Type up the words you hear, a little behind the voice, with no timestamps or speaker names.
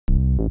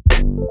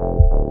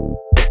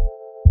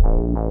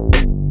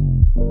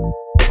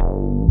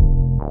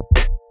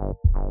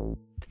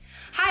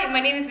Hi,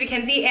 my name is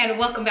Mackenzie and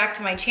welcome back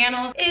to my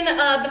channel. In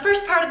the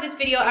first part of this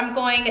video, I'm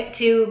going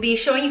to be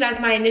showing you guys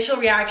my initial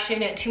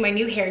reaction to my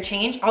new hair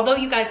change. Although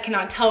you guys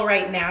cannot tell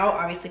right now,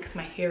 obviously because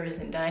my hair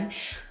isn't done,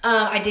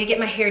 I did get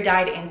my hair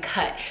dyed and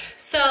cut.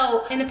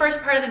 So in the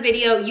first part of the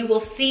video, you will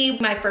see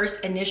my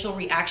first initial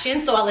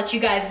reaction. So I'll let you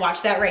guys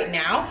watch that right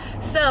now.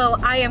 So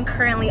I am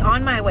currently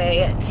on my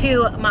way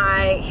to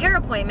my hair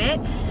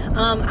appointment.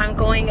 I'm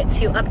going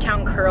to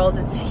Uptown Curls.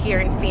 It's here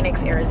in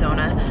Phoenix,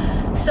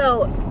 Arizona.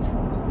 So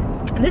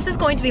this is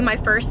going to be my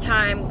first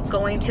time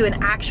going to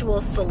an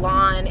actual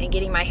salon and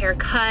getting my hair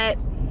cut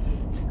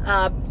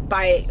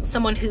by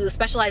someone who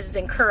specializes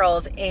in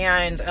curls,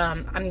 and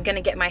I'm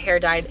gonna get my hair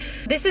dyed.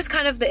 This is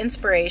kind of the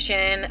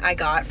inspiration I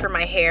got for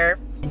my hair.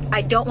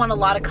 I don't want a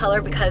lot of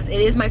color because it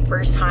is my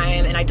first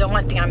time and I don't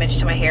want damage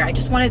to my hair. I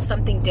just wanted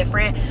something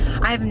different.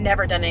 I have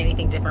never done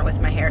anything different with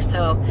my hair,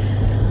 so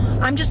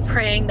I'm just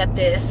praying that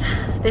this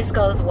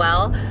goes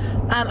well.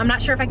 I'm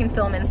not sure if I can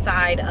film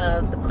inside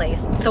of the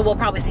place, so we'll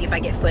probably see if I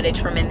get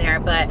footage from in there,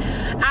 but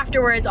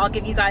afterwards I'll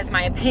give you guys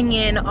my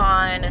opinion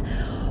on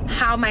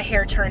how my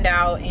hair turned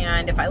out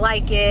and if I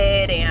like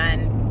it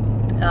and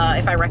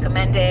if I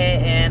recommend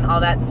it and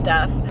all that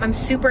stuff. I'm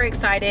super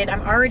excited.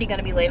 I'm already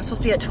gonna be late. I'm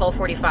supposed to be at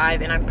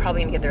 12:45 and I'm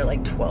probably gonna get there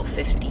like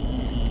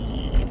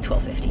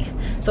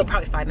 12:50, so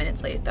probably 5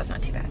 minutes late. That's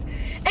not too bad.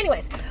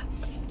 Anyways,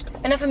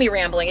 enough of me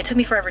rambling. It took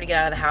me forever to get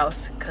out of the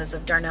house because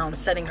of Darnell and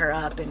setting her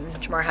up, and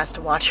Jamar has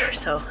to watch her,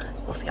 so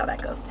we'll see how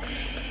that goes.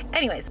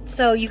 Anyways,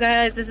 so you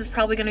guys, this is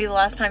probably gonna be the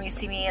last time you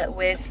see me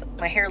with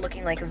my hair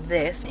looking like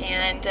this,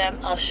 and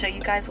I'll show you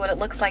guys what it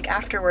looks like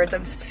afterwards.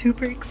 I'm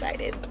super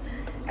excited.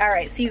 All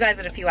right, see you guys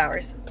in a few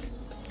hours.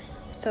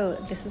 So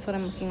this is what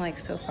I'm looking like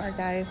so far,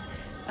 guys.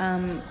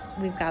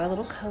 We've got a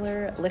little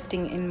color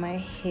lifting in my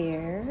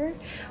hair.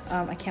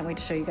 I can't wait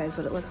to show you guys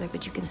what it looks like,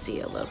 but you can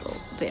see a little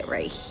bit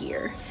right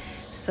here.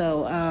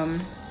 So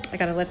I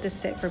gotta let this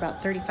sit for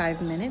about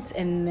 35 minutes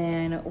and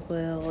then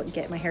we'll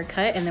get my hair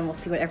cut and then we'll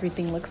see what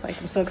everything looks like.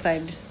 I'm so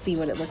excited to see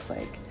what it looks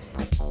like.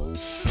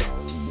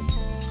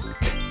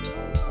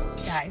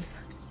 Guys,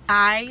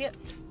 I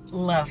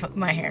love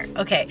my hair.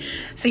 Okay,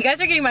 so you guys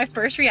are getting my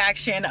first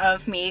reaction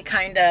of me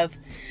kind of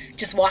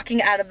just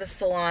walking out of the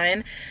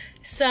salon.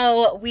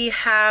 So we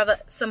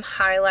have some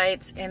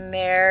highlights in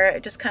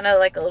there, just kind of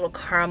like a little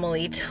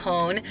caramely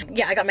tone.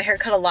 Yeah, I got my hair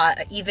cut a lot,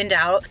 evened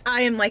out.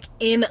 I am like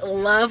in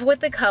love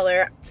with the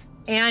color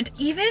and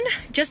even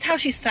just how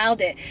she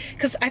styled it,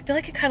 because I feel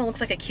like it kind of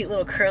looks like a cute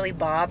little curly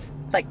bob.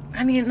 Like,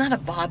 I mean, not a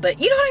bob, but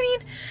you know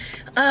what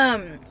I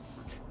mean?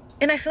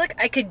 And I feel like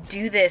I could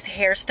do this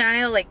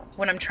hairstyle like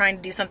when I'm trying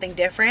to do something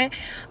different.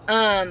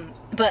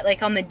 But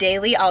like on the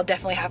daily, I'll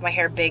definitely have my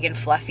hair big and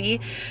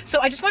fluffy. So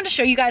I just wanted to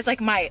show you guys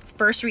like my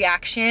first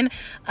reaction.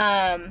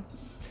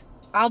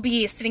 I'll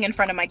be sitting in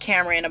front of my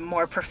camera in a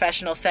more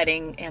professional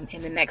setting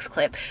in the next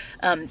clip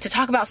to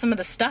talk about some of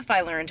the stuff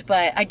I learned,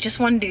 but I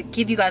just wanted to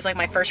give you guys like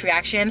my first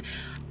reaction.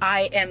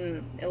 I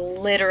am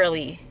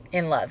literally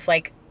in love.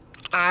 Like,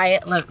 I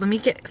love, let me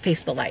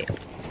face the light.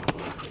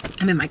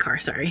 I'm in my car,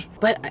 sorry.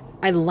 But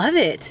I love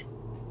it.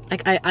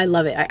 Like, I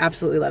love it. I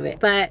absolutely love it.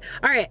 But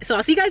all right, so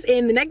I'll see you guys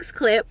in the next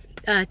clip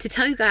to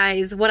tell you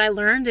guys what I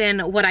learned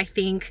and what I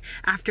think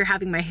after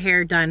having my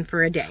hair done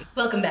for a day.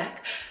 Welcome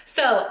back.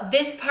 So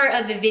this part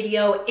of the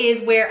video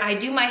is where I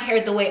do my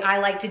hair the way I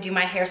like to do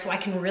my hair, so I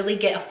can really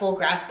get a full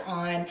grasp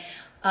on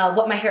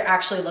what my hair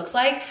actually looks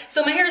like.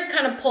 So my hair is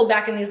kind of pulled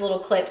back in these little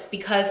clips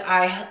because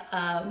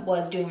I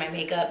was doing my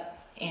makeup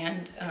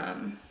and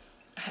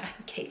I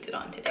caked it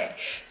on today,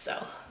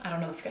 so I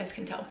don't know if you guys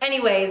can tell.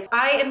 Anyways,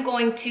 I am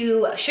going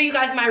to show you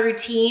guys my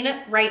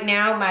routine right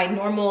now, my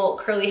normal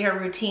curly hair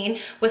routine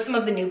with some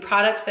of the new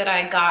products that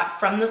I got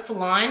from the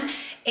salon,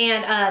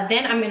 and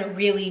then I'm gonna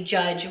really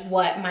judge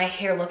what my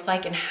hair looks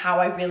like and how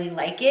I really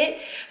like it.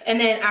 And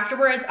then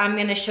afterwards, I'm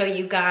gonna show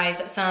you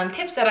guys some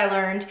tips that I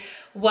learned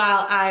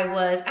while I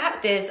was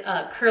at this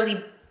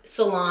curly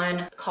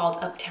salon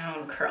called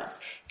Uptown Curls.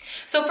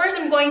 So first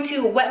I'm going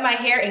to wet my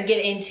hair and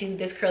get into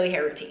this curly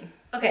hair routine.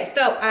 Okay,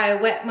 so I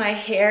wet my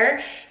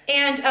hair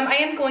and I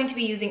am going to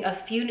be using a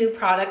few new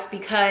products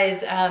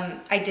because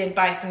I did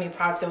buy some new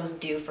products. I was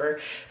due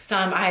for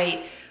some.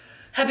 I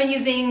have been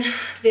using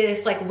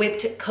this like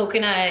whipped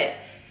coconut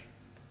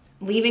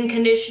leave-in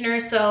conditioner,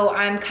 so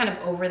I'm kind of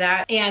over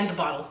that, and the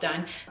bottle's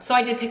done. So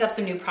I did pick up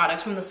some new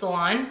products from the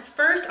salon.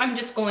 First, I'm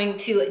just going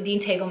to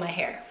detangle my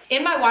hair.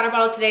 In my water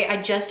bottle today,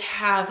 I just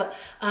have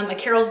a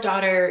Carol's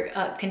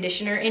Daughter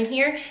conditioner in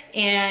here,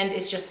 and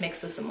it's just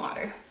mixed with some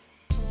water.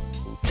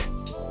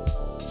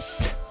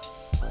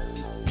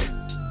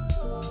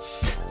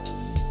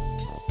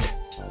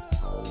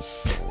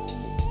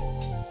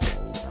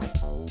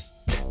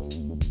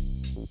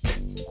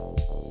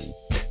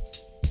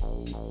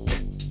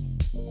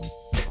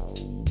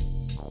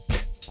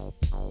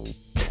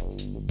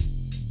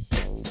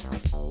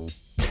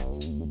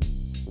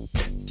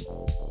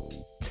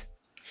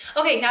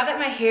 Okay, now that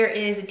my hair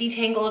is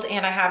detangled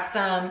and I have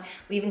some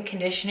leave-in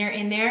conditioner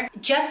in there,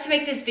 just to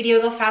make this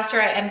video go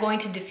faster, I am going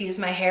to diffuse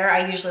my hair.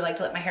 I usually like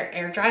to let my hair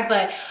air dry,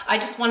 but I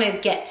just want to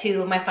get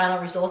to my final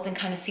results and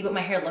kind of see what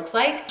my hair looks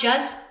like.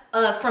 Just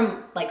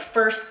from like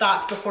first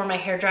thoughts before my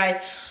hair dries,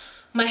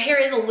 my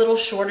hair is a little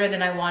shorter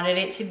than I wanted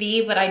it to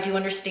be, but I do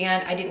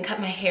understand I didn't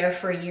cut my hair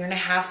for 1.5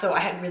 years, so I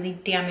had really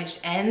damaged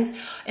ends.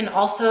 And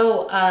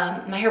also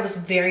my hair was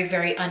very,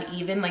 very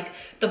uneven. Like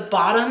the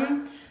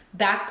bottom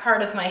back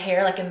part of my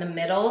hair, like in the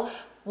middle,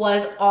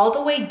 was all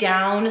the way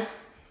down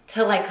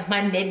to like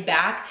my mid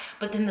back,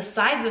 but then the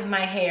sides of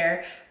my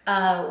hair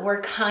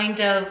were kind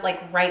of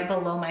like right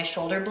below my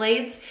shoulder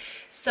blades.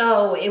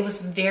 So it was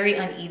very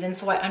uneven.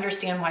 So I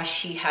understand why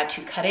she had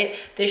to cut it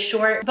this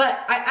short,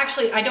 but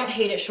I don't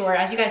hate it short.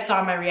 As you guys saw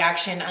in my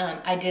reaction,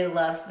 I did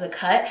love the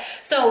cut.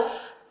 So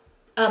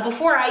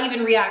before I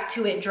even react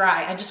to it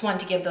dry, I just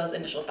wanted to give those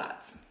initial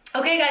thoughts.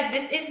 Okay guys,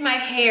 this is my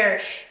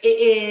hair. It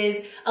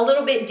is a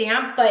little bit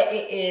damp, but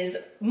it is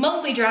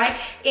mostly dry.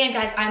 And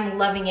guys, I'm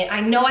loving it.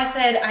 I know I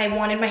said I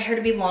wanted my hair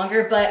to be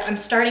longer, but I'm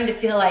starting to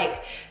feel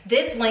like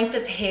this length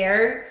of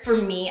hair for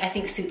me, I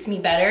think suits me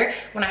better.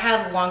 When I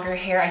have longer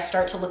hair, I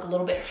start to look a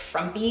little bit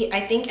frumpy,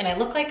 I think, and I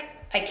look like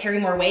I carry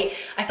more weight.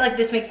 I feel like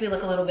this makes me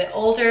look a little bit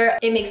older.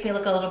 It makes me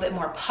look a little bit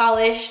more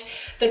polished.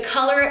 The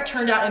color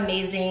turned out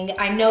amazing.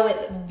 I know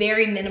it's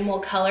very minimal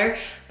color,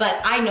 but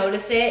I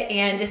notice it,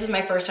 and this is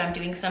my first time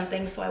doing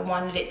something, so I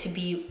wanted it to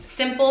be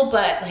simple,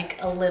 but like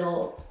a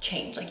little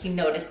change. Like you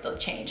notice the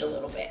change a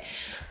little bit.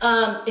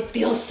 It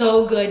feels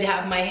so good to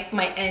have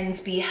my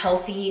ends be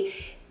healthy,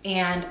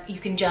 and you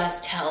can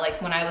just tell, like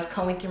when I was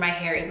combing through my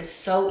hair, it was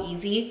so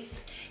easy.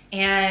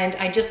 And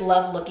I just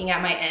love looking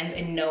at my ends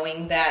and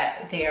knowing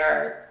that they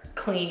are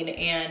clean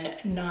and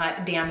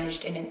not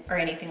damaged or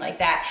anything like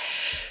that.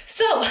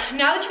 So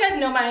now that you guys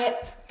know my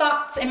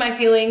thoughts and my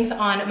feelings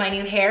on my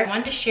new hair, I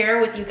wanted to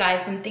share with you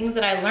guys some things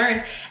that I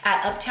learned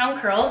at Uptown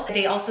Curls.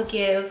 They also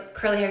give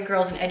curly haired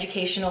girls an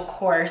educational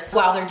course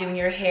while they're doing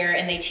your hair,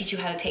 and they teach you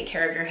how to take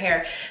care of your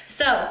hair.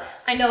 So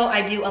I know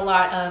I do a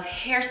lot of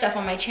hair stuff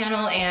on my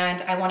channel,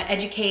 and I want to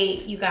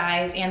educate you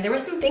guys, and there were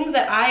some things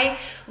that I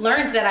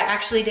learned that I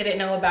actually didn't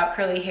know about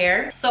curly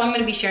hair, so I'm going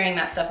to be sharing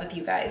that stuff with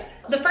you guys.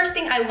 The first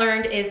thing I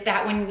learned is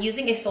that when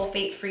using a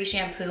sulfate-free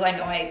shampoo, I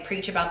know I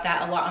preach about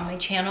that a lot on my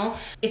channel.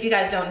 If you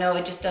guys don't know,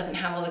 it just doesn't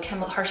have all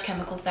the harsh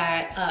chemicals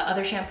that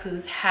other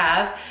shampoos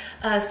have.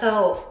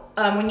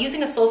 When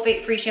using a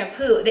sulfate-free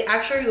shampoo, they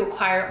actually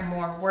require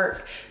more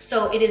work.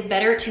 So it is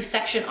better to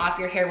section off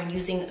your hair when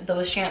using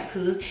those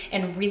shampoos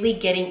and really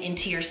getting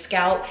into your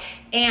scalp.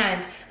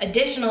 And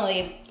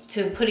additionally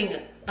to putting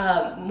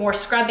more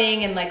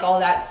scrubbing and like all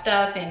that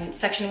stuff and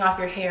sectioning off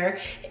your hair,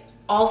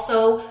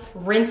 also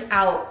rinse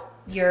out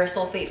your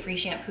sulfate-free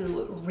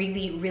shampoo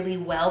really, really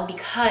well,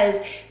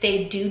 because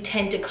they do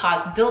tend to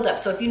cause buildup.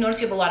 So if you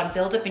notice you have a lot of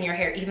buildup in your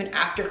hair even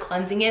after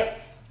cleansing it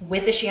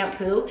with a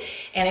shampoo,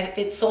 and if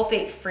it's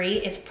sulfate-free,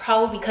 it's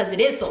probably because it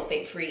is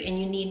sulfate-free and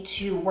you need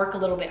to work a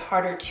little bit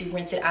harder to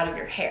rinse it out of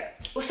your hair.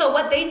 So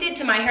what they did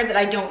to my hair that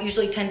I don't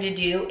usually tend to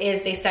do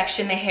is they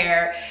section the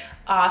hair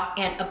off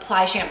and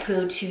apply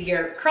shampoo to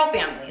your curl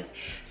families.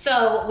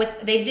 So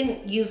they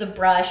didn't use a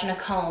brush and a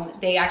comb.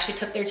 They actually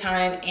took their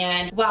time,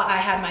 and while I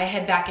had my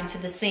head back into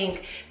the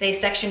sink, they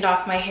sectioned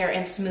off my hair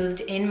and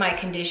smoothed in my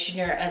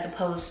conditioner, as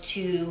opposed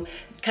to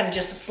kind of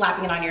just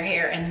slapping it on your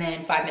hair and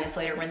then 5 minutes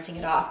later rinsing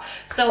it off.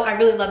 So I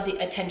really love the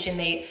attention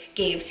they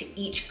gave to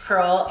each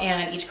curl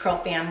and each curl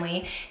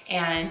family,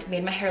 and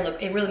made my hair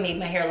look, it really made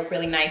my hair look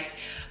really nice.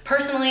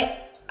 Personally,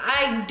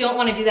 I don't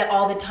want to do that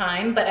all the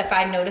time, but if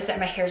I notice that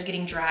my hair is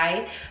getting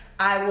dry,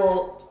 I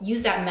will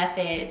use that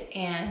method,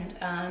 and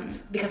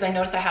because I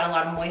noticed I had a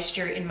lot of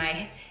moisture in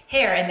my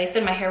hair, and they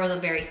said my hair was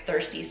very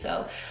thirsty,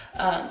 so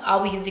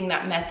I'll be using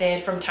that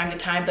method from time to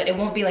time, but it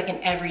won't be like an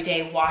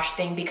everyday wash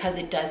thing because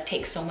it does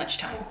take so much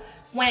time.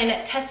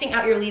 When testing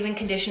out your leave-in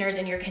conditioners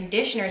and your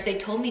conditioners, they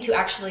told me to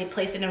actually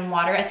place it in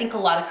water. I think a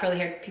lot of curly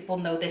hair people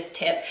know this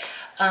tip,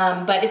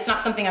 but it's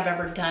not something I've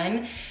ever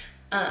done.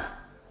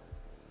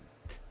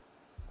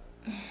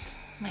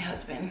 My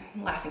husband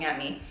laughing at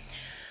me.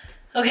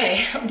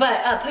 Okay,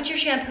 but put your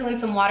shampoo in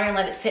some water and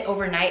let it sit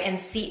overnight and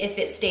see if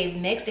it stays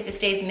mixed. If it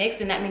stays mixed,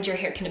 then that means your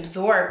hair can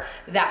absorb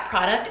that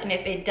product. And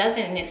if it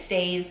doesn't and it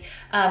stays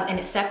and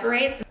it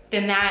separates,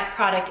 then that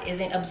product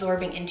isn't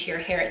absorbing into your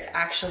hair. It's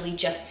actually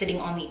just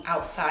sitting on the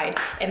outside,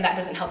 and that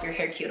doesn't help your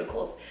hair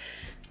cuticles.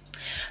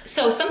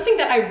 So something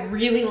that I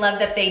really love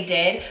that they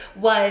did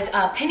was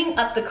pinning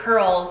up the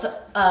curls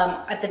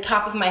at the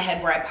top of my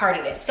head where I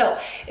parted it. So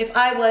if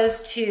I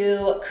was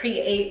to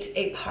create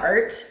a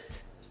part,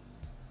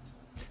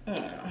 I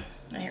don't know,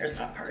 my hair's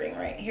not parting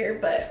right here,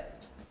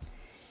 but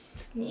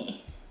yeah.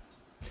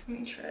 Let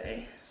me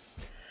try.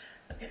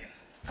 Okay.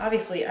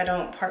 Obviously I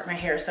don't part my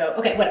hair, so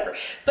okay, whatever.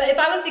 But if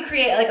I was to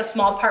create like a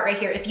small part right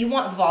here, if you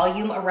want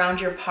volume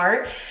around your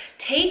part,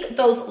 take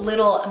those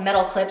little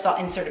metal clips, I'll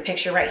insert a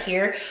picture right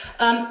here,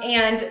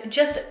 and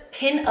just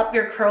pin up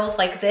your curls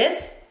like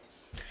this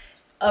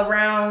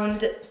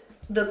around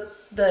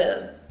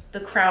the the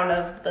crown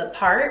of the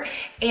part,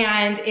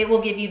 and it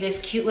will give you this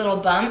cute little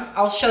bump.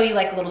 I'll show you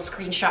like a little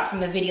screenshot from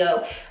the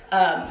video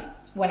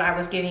when I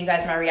was giving you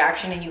guys my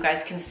reaction, and you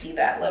guys can see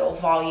that little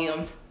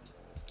volume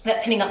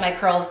that pinning up my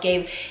curls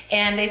gave.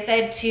 And they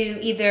said to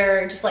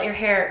either just let your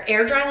hair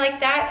air dry like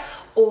that,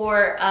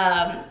 or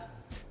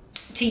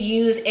to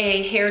use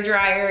a hair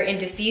dryer and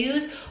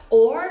diffuse,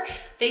 or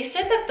they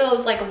said that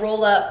those like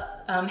roll up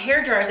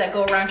hair dryers that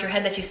go around your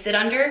head that you sit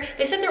under,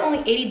 they said they're only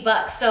 80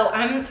 bucks. So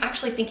I'm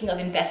actually thinking of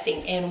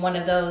investing in one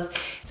of those.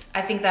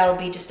 I think that'll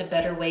be just a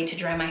better way to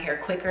dry my hair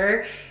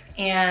quicker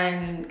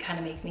and kind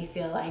of make me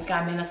feel like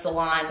I'm in a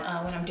salon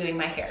when I'm doing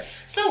my hair.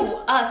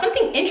 So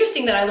something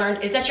interesting that I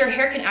learned is that your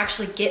hair can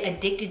actually get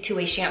addicted to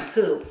a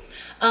shampoo.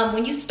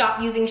 When you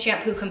stop using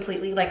shampoo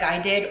completely like I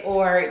did,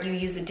 or you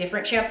use a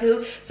different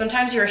shampoo,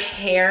 sometimes your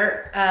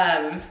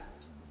hair,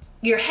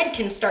 your head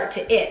can start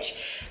to itch.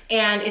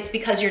 And it's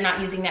because you're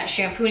not using that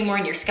shampoo anymore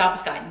and your scalp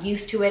has gotten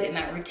used to it in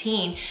that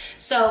routine.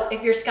 So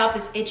if your scalp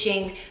is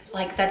itching,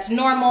 like that's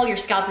normal, your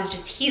scalp is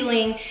just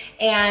healing,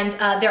 and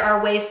there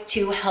are ways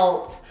to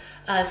help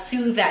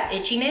soothe that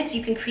itchiness.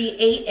 You can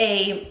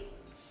create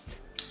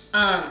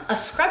a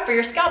scrub for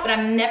your scalp, and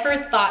I've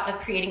never thought of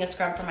creating a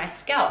scrub for my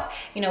scalp.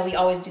 You know, we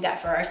always do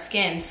that for our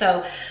skin.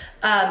 So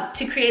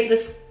to create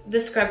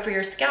this scrub for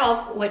your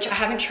scalp, which I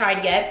haven't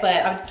tried yet, but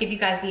I'll give you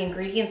guys the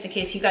ingredients in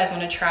case you guys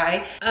want to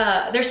try.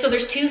 There's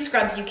 2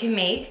 scrubs you can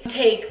make.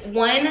 Take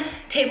 1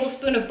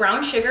 tablespoon of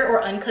brown sugar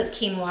or uncooked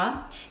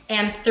quinoa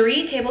and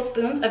 3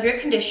 tablespoons of your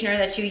conditioner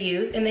that you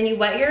use, and then you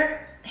wet your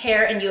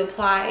hair and you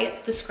apply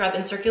the scrub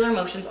in circular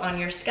motions on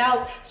your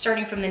scalp,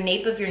 starting from the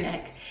nape of your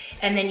neck,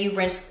 and then you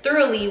rinse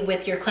thoroughly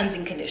with your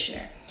cleansing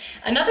conditioner.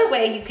 Another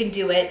way you can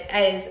do it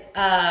is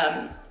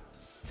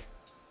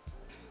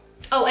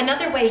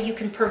another way you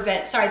can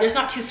prevent, sorry, there's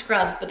not 2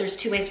 scrubs, but there's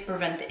 2 ways to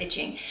prevent the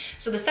itching.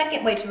 So the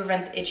second way to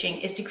prevent the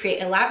itching is to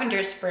create a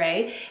lavender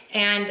spray,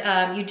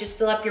 and you just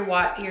fill up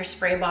your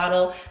spray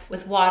bottle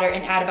with water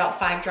and add about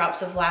 5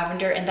 drops of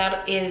lavender, and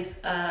that is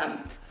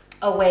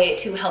a way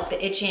to help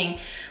the itching.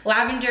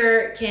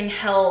 Lavender can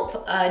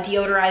help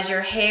deodorize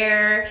your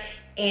hair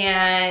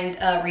and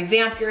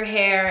revamp your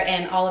hair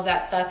and all of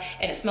that stuff,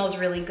 and it smells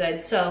really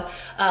good. So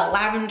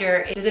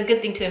lavender is a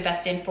good thing to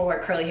invest in for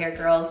curly hair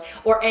girls,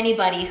 or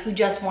anybody who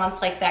just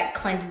wants like that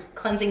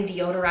cleansing,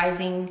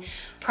 deodorizing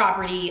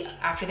property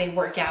after they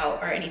work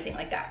out or anything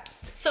like that.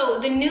 So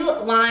the new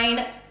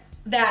line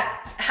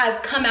that has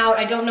come out,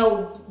 I don't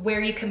know where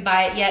you can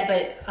buy it yet,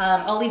 but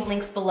I'll leave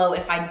links below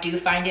if I do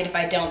find it. If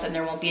I don't, then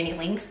there won't be any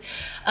links.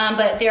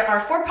 But there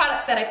are 4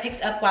 products that I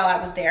picked up while I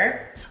was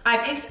there. I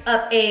picked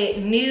up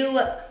a new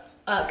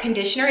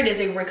conditioner. It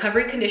is a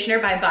recovery conditioner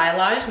by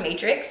BIOLAGE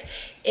Matrix.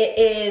 It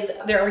is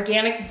their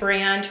organic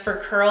brand for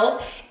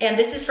curls, and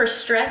this is for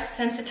stress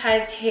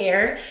sensitized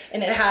hair,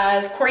 and it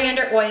has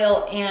coriander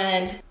oil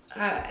and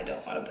I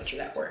don't want to butcher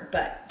that word,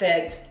 but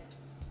the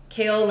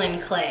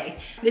kaolin clay.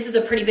 This is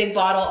a pretty big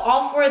bottle.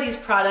 All 4 of these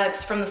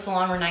products from the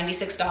salon were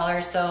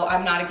 $96, so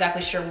I'm not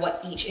exactly sure what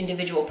each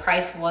individual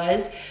price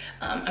was.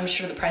 I'm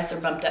sure the prices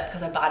are bumped up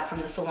because I bought it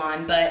from the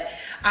salon, but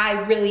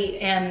I really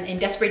am in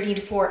desperate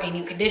need for a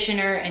new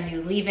conditioner, a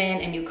new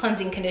leave-in, a new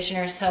cleansing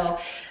conditioner. So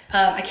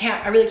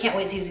I really can't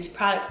wait to use these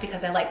products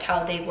because I liked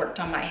how they worked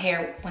on my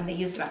hair when they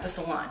used them at the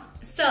salon.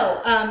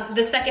 So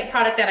the second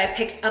product that I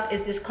picked up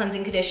is this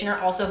cleansing conditioner,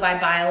 also by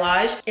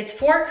BIOLAGE. It's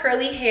for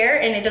curly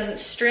hair, and it doesn't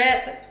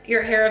strip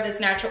your hair of its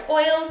natural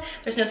oils.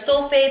 There's no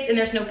sulfates and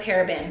there's no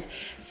parabens.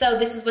 So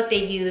this is what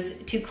they use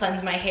to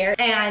cleanse my hair.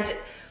 And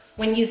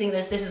when using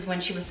this is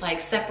when she was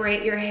like,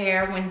 separate your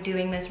hair when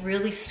doing this,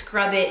 really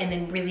scrub it and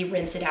then really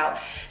rinse it out.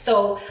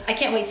 So I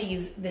can't wait to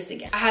use this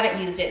again. I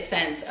haven't used it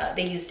since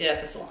they used it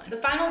at the salon. The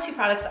final 2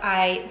 products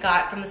I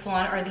got from the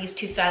salon are these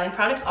 2 styling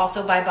products,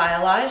 also by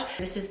BIOLAGE.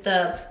 This is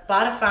the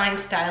Bodifying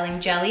Styling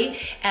Jelly,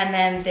 and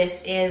then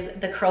this is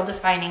the Curl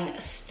Defining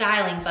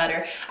Styling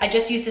Butter. I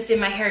just used this in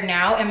my hair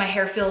now, and my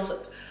hair feels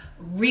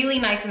really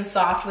nice and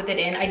soft with it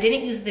in. I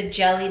didn't use the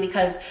jelly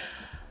because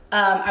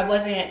I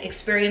wasn't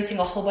experiencing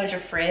a whole bunch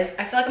of frizz.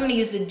 I feel like I'm gonna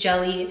use the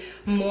jelly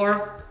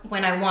more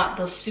when I want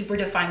those super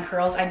defined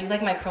curls. I do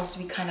like my curls to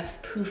be kind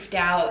of poofed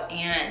out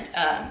and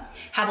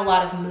have a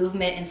lot of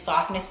movement and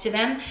softness to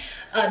them.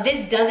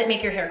 This doesn't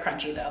make your hair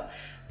crunchy though.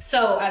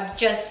 So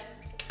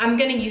I'm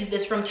gonna use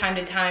this from time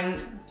to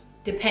time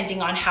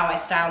depending on how I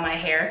style my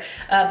hair.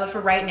 But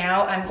for right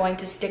now, I'm going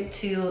to stick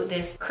to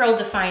this Curl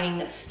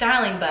Defining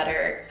Styling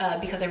Butter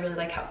because I really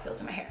like how it feels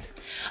in my hair.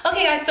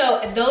 Okay guys,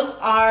 so those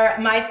are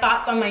my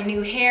thoughts on my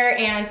new hair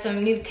and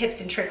some new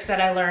tips and tricks that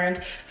I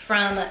learned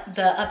from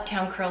the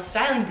Uptown Curl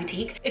Styling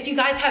Boutique. If you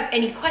guys have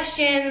any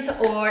questions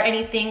or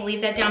anything,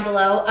 leave that down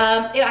below.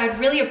 I'd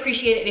really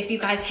appreciate it if you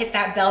guys hit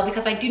that bell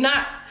because I do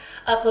not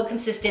upload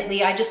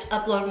consistently. I just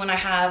upload when I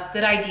have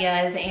good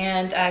ideas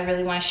and I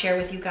really want to share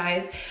with you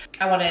guys.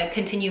 I want to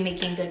continue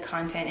making good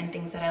content and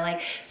things that I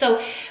like.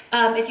 So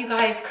if you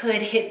guys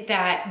could hit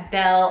that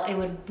bell, it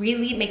would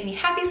really make me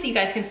happy so you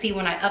guys can see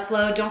when I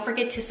upload. Don't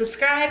forget to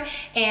subscribe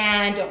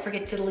and don't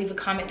forget to leave a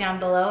comment down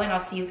below, and I'll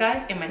see you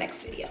guys in my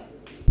next video.